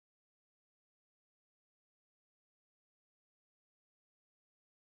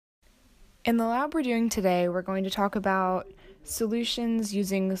In the lab we're doing today, we're going to talk about solutions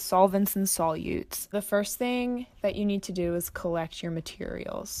using solvents and solutes. The first thing that you need to do is collect your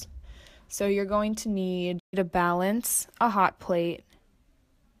materials. So you're going to need a balance, a hot plate,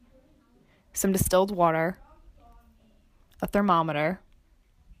 some distilled water, a thermometer,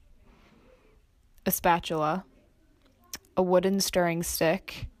 a spatula, a wooden stirring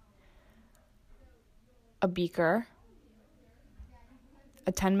stick, a beaker,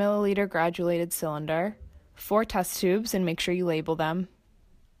 a 10 milliliter graduated cylinder, 4 test tubes, and make sure you label them,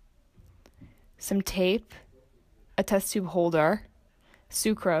 some tape, a test tube holder,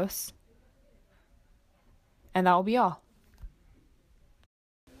 sucrose, and that will be all.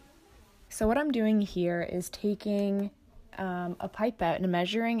 So what I'm doing here is taking a pipette and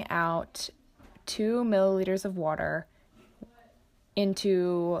measuring out 2 milliliters of water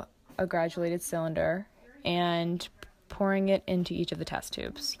into a graduated cylinder and pouring it into each of the test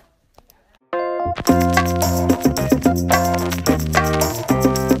tubes.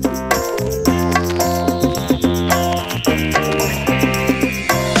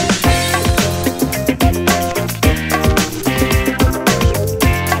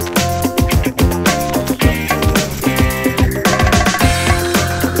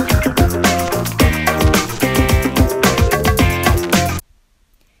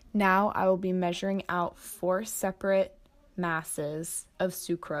 Now I will be measuring out 4 separate masses of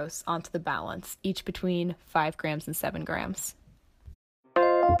sucrose onto the balance, each between 5 grams and 7 grams.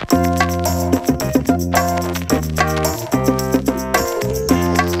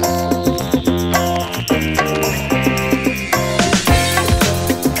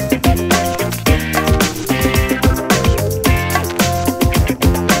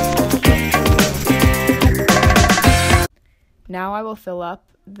 Now I will fill up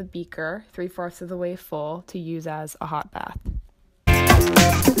the beaker 3/4 of the way full to use as a hot bath.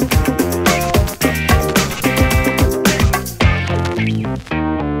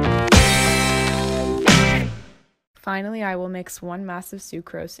 Finally, I will mix 1 mass of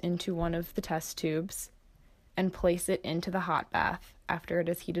sucrose into one of the test tubes and place it into the hot bath after it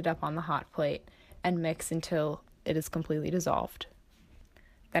is heated up on the hot plate and mix until it is completely dissolved.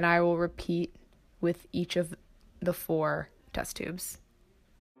 Then I will repeat with each of the 4 test tubes.